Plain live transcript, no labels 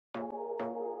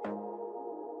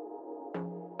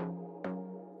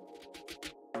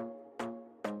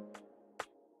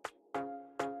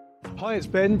Hi, it's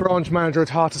Ben, branch manager at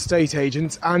HAART Estate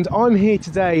Agents, and I'm here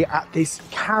today at this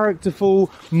characterful,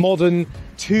 modern,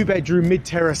 two-bedroom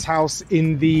mid-terrace house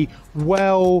in the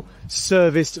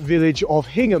well-serviced village of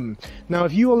Hingham. Now,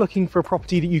 if you are looking for a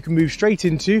property that you can move straight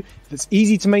into, that's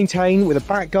easy to maintain, with a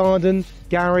back garden,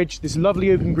 garage, this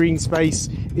lovely open green space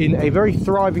in a very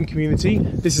thriving community,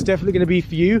 this is definitely going to be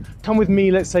for you. Come with me,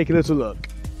 let's take a little look.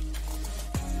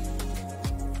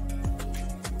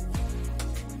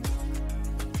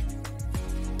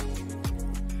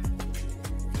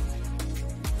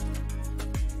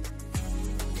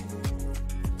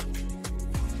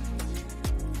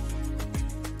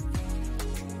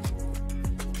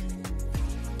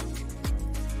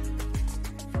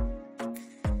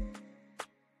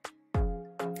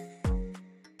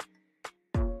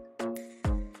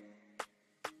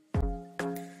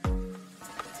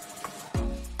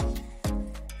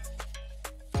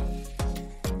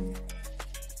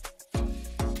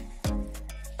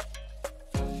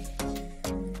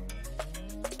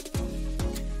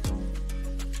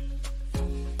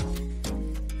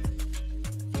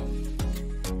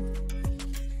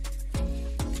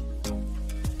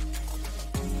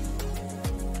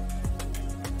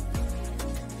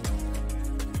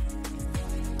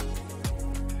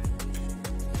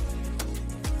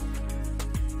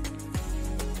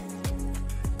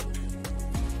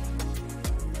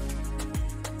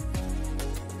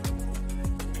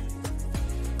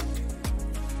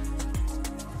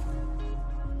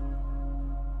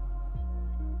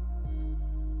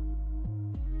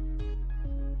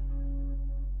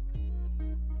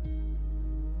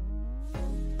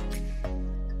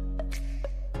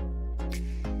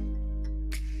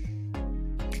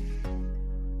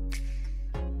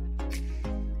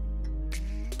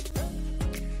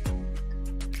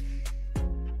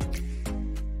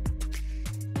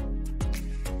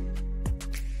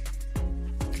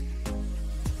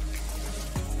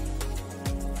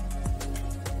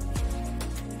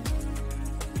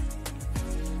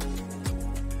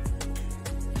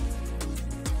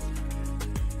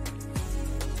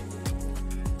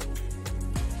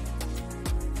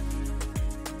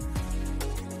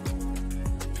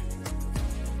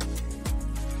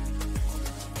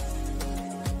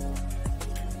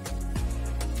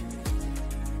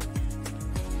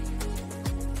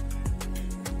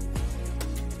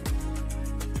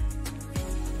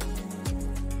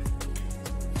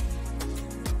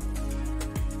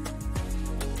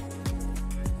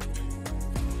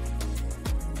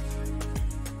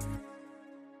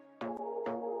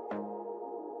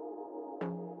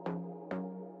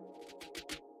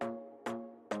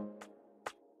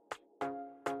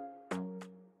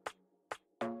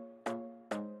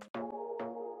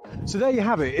 So there you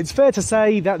have it. It's fair to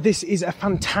say that this is a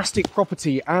fantastic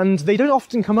property and they don't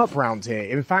often come up around here.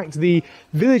 In fact, the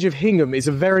village of Hingham is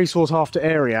a very sought after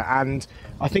area, and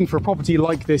I think for a property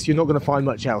like this, you're not going to find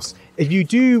much else. If you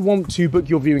do want to book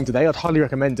your viewing today, I'd highly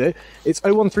recommend it. It's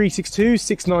 01362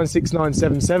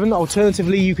 696977.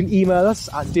 Alternatively, you can email us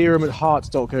at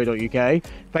dereham@haart.co.uk.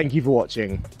 Thank you for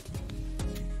watching.